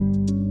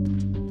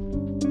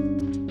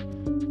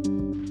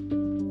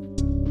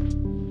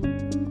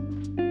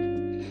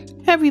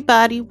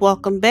Everybody,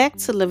 welcome back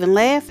to Live and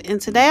Laugh,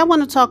 and today I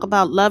want to talk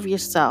about love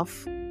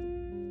yourself.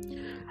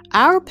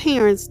 Our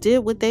parents did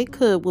what they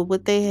could with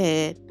what they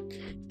had.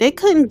 They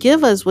couldn't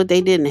give us what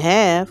they didn't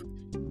have.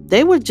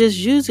 They were just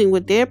using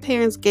what their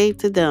parents gave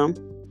to them.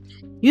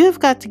 You have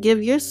got to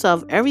give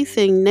yourself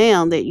everything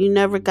now that you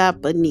never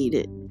got but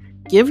needed.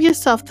 Give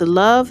yourself the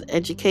love,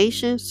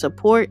 education,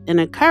 support, and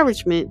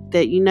encouragement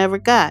that you never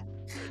got.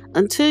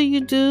 Until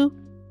you do,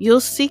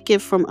 you'll seek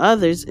it from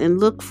others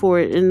and look for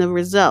it in the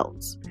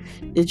results.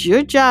 It's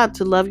your job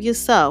to love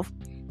yourself.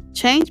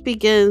 Change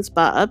begins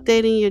by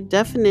updating your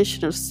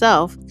definition of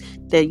self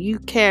that you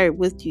carried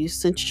with you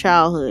since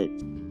childhood.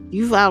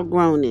 You've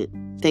outgrown it.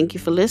 Thank you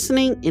for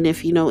listening, and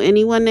if you know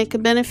anyone that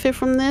could benefit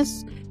from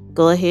this,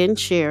 go ahead and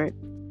share it.